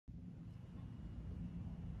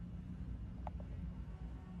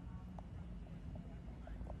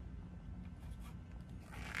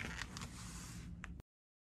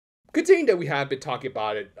Considering that we have been talking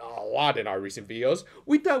about it a lot in our recent videos,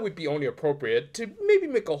 we thought it would be only appropriate to maybe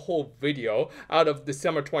make a whole video out of the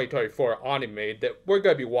summer 2024 anime that we're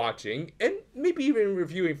going to be watching, and maybe even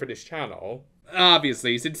reviewing for this channel.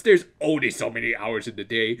 Obviously, since there's only so many hours in the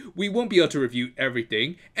day, we won't be able to review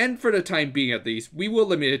everything, and for the time being at least, we will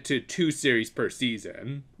limit it to 2 series per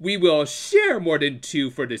season. We will share more than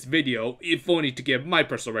 2 for this video, if only to give my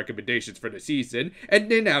personal recommendations for the season, and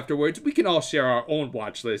then afterwards, we can all share our own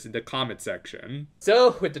watch list in the comment section.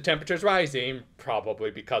 So, with the temperatures rising,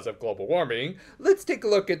 probably because of global warming, let's take a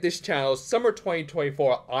look at this channel's summer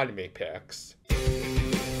 2024 anime picks.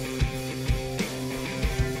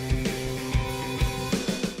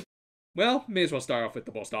 Well, may as well start off with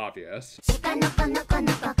the most obvious.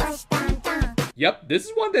 Yep, this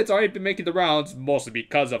is one that's already been making the rounds, mostly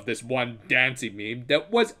because of this one dancing meme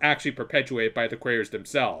that was actually perpetuated by the creators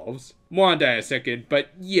themselves. More on that in a second, but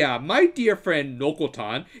yeah, my dear friend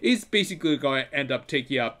Nokotan is basically going to end up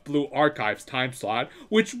taking up Blue Archive's time slot,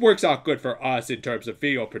 which works out good for us in terms of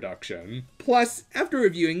video production. Plus, after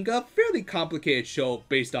reviewing a fairly complicated show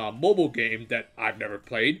based on a mobile game that I've never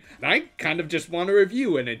played, I kind of just want to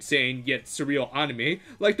review an insane yet surreal anime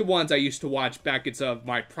like the ones I used to watch back in some of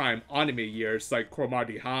my prime anime years like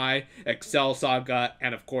Cromartie High, Excel Saga,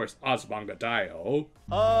 and of course Azumanga Daioh.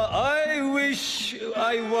 I wish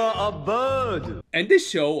I were a bird. And this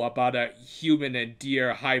show about a human and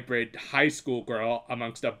deer hybrid high school girl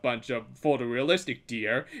amongst a bunch of photorealistic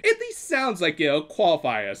deer at least sounds like it'll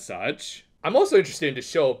qualify as such. I'm also interested in the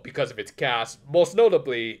show because of its cast, most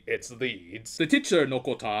notably its leads. The titular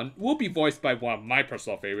Nokotan will be voiced by one of my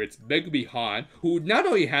personal favorites, Megumi Han, who not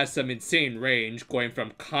only has some insane range going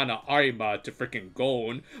from Kana Arima to frickin'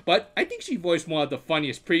 Gon, but I think she voiced one of the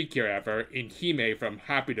funniest Precure ever in Hime from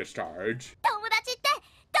Happy Discharge.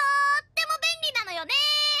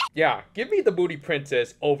 Yeah, give me the booty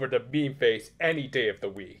princess over the meme face any day of the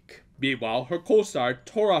week. Meanwhile, her co-star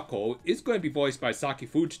Torako is going to be voiced by Saki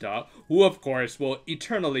Fujita, who of course will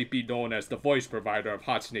eternally be known as the voice provider of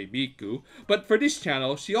Hatsune Miku, but for this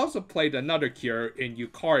channel, she also played another Kira in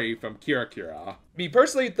Yukari from Kira Kira. Me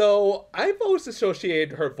personally though, I've always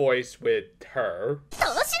associated her voice with her.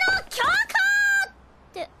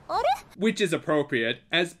 Which is appropriate,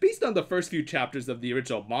 as based on the first few chapters of the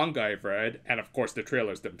original manga I've read, and of course the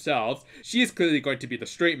trailers themselves, she is clearly going to be the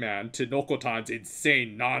straight man to Nokotan's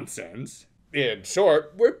insane nonsense. In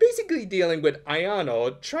short, we're basically dealing with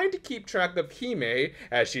Ayano trying to keep track of Hime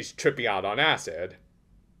as she's tripping out on acid.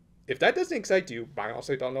 If that doesn't excite you, I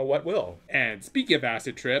also don't know what will. And speaking of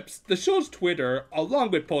acid trips, the show's Twitter,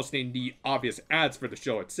 along with posting the obvious ads for the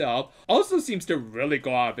show itself, also seems to really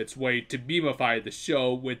go out of its way to memify the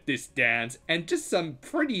show with this dance and just some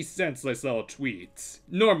pretty senseless little tweets.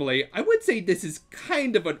 Normally, I would say this is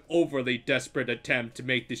kind of an overly desperate attempt to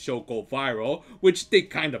make the show go viral, which they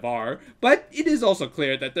kind of are, but it is also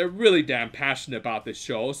clear that they're really damn passionate about this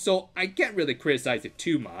show, so I can't really criticize it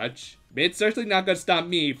too much. It's certainly not going to stop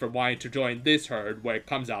me from wanting to join this herd when it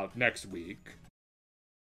comes out next week.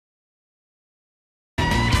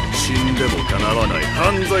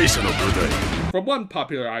 From one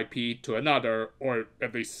popular IP to another, or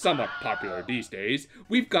at least somewhat popular these days,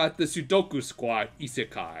 we've got the Sudoku Squad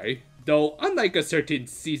Isekai. Though, unlike a certain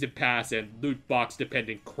season pass and loot box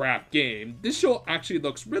dependent crap game, this show actually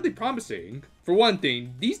looks really promising. For one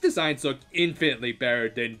thing, these designs look infinitely better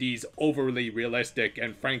than these overly realistic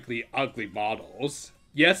and frankly ugly models.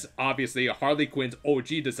 Yes, obviously Harley Quinn's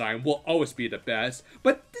OG design will always be the best,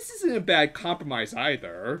 but this isn't a bad compromise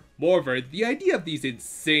either. Moreover, the idea of these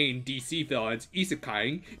insane DC villains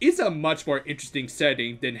isekaiing is a much more interesting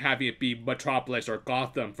setting than having it be Metropolis or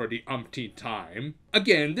Gotham for the umpteenth time.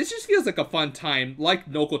 Again, this just feels like a fun time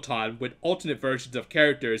like Nokotan with alternate versions of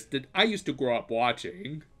characters that I used to grow up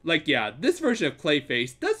watching. Like yeah, this version of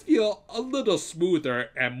Clayface does feel a little smoother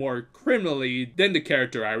and more criminally than the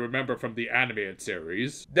character I remember from the animated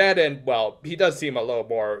series. That and, well, he does seem a little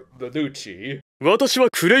more Lelouch-y.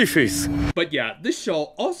 But yeah, this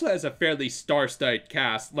show also has a fairly star-studded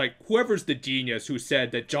cast, like whoever's the genius who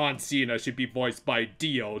said that John Cena should be voiced by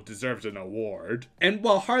Dio deserves an award. And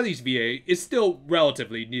while Harley's VA is still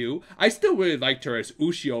relatively new, I still really liked her as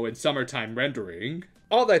Ushio in Summertime Rendering.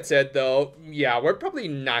 All that said though, yeah, we're probably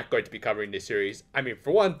not going to be covering this series. I mean,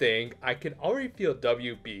 for one thing, I can already feel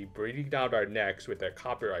WB breathing down our necks with their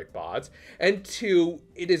copyright bots, and two,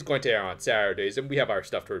 it is going to air on Saturdays and we have our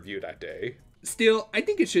stuff to review that day. Still, I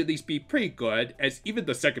think it should at least be pretty good, as even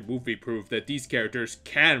the second movie proved that these characters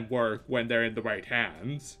can work when they're in the right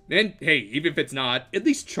hands. And hey, even if it's not, at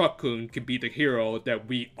least Truck-kun can be the hero that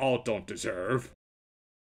we all don't deserve.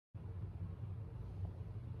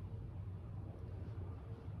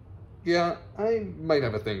 Yeah, I might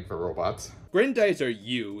have a thing for robots. Grendizer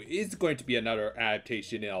U is going to be another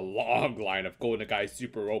adaptation in a long line of Golden Guy's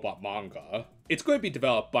Super Robot manga. It's going to be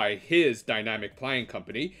developed by his Dynamic Planning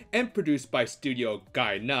Company and produced by Studio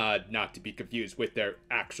Gainax, not to be confused with their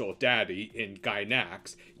actual daddy in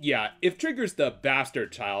Gainax. Yeah, if Trigger's the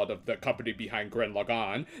bastard child of the company behind Gurren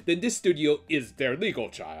Lagann, then this studio is their legal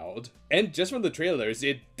child. And just from the trailers,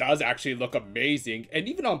 it does actually look amazing, and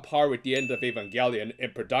even on par with the end of Evangelion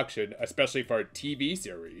in production, especially for a TV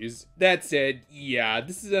series. That said, yeah,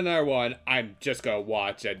 this is another one I'm just gonna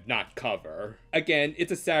watch and not cover. Again,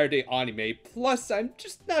 it's a Saturday anime, plus I'm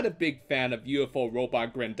just not a big fan of UFO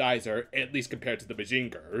Robot Grendizer, at least compared to the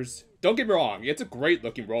Majingers. Don't get me wrong, it's a great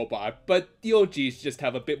looking robot, but the OGs just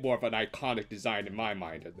have a bit more of an iconic design in my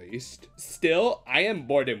mind at least. Still, I am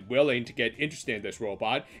more than willing to get interested in this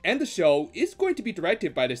robot, and the show is going to be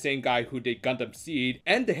directed by the same guy who did Gundam Seed,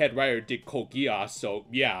 and the head writer did Code Geass, so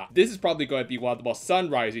yeah, this is probably going to be one of the most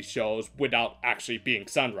sunrisey shows without actually being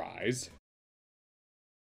sunrise.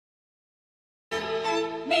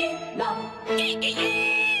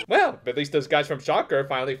 Well, at least those guys from Shocker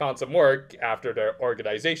finally found some work after their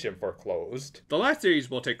organization foreclosed. The last series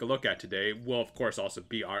we'll take a look at today will of course also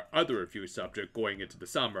be our other review subject going into the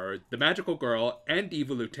summer. The Magical Girl and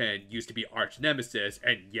Evil Lieutenant used to be Archnemesis,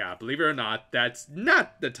 and yeah, believe it or not, that's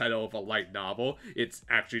not the title of a light novel, it's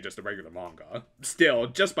actually just a regular manga. Still,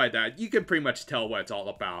 just by that, you can pretty much tell what it's all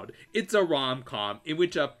about. It's a rom-com in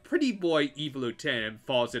which a pretty boy Evil Lieutenant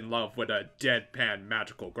falls in love with a deadpan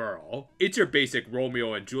magical girl. It's your basic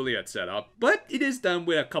Romeo and Juliet setup, but it is done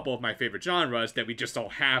with a couple of my favorite genres that we just so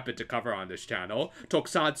happen to cover on this channel,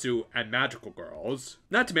 tokusatsu and magical girls.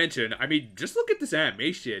 Not to mention, I mean, just look at this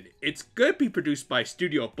animation. It's gonna be produced by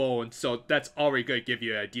Studio Bone, so that's already gonna give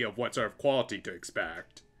you an idea of what sort of quality to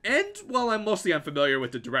expect. And while I'm mostly unfamiliar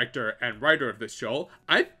with the director and writer of this show,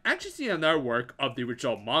 I've actually seen another work of the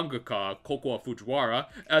original mangaka Kokoa Fujiwara,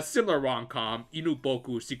 a similar rom-com,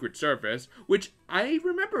 Inuboku Secret Service, which I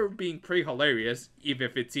remember being pretty hilarious, even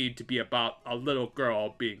if it seemed to be about a little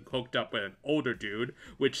girl being hooked up with an older dude,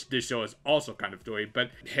 which this show is also kind of doing, but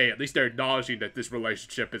hey, at least they're acknowledging that this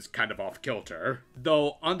relationship is kind of off-kilter.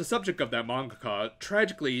 Though, on the subject of that mangaka,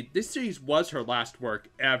 tragically, this series was her last work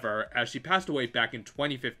ever, as she passed away back in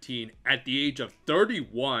 2015 at the age of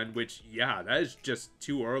 31, which, yeah, that is just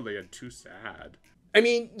too early and too sad. I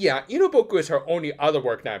mean, yeah, Inuboku is her only other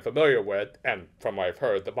work that I'm familiar with, and from what I've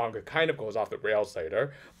heard, the manga kind of goes off the rails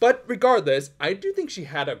later, but regardless, I do think she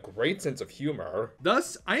had a great sense of humor.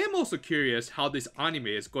 Thus, I am also curious how this anime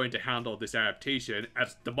is going to handle this adaptation,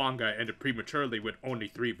 as the manga ended prematurely with only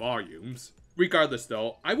 3 volumes. Regardless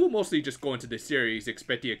though, I will mostly just go into this series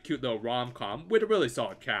expecting a cute little rom-com with a really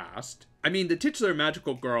solid cast. I mean, the titular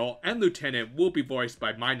magical girl and lieutenant will be voiced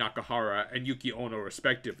by Mai Nakahara and Yuki Ono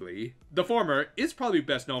respectively. The former is probably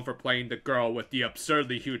best known for playing the girl with the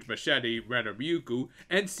absurdly huge machete, Rena Ryugu,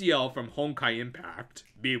 and CL from Honkai Impact.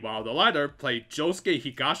 Meanwhile, the latter played Josuke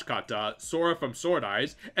Higashikata, Sora from Sword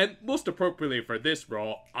Eyes, and most appropriately for this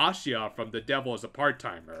role, Ashia from The Devil is a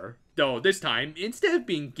Part-Timer. Though this time, instead of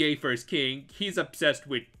being gay for his king, he's obsessed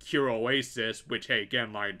with Kiro Oasis, which hey,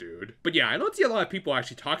 again, line dude. But yeah, I don't see a lot of people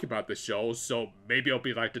actually talking about this show, so maybe it'll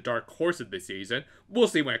be like the dark horse of this season. We'll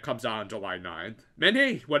see when it comes out on July 9th. And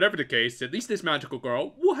hey, whatever the case, at least this magical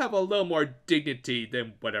girl will have a little more dignity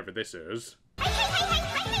than whatever this is.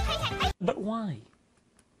 But why?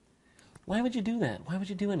 Why would you do that? Why would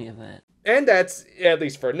you do any of that? And that's, at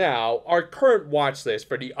least for now, our current watch list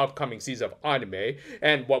for the upcoming season of anime,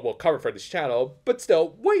 and what we'll cover for this channel, but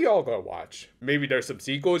still, what are y'all gonna watch? Maybe there's some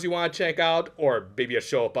sequels you want to check out, or maybe a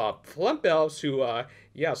show about plump elves who,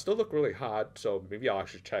 yeah, still look really hot, so maybe I'll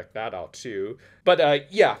actually check that out too.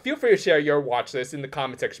 But, yeah, feel free to share your watch list in the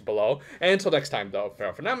comment section below, and until next time though,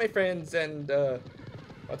 farewell for now, my friends, and,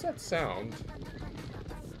 what's that sound?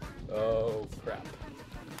 Oh, crap.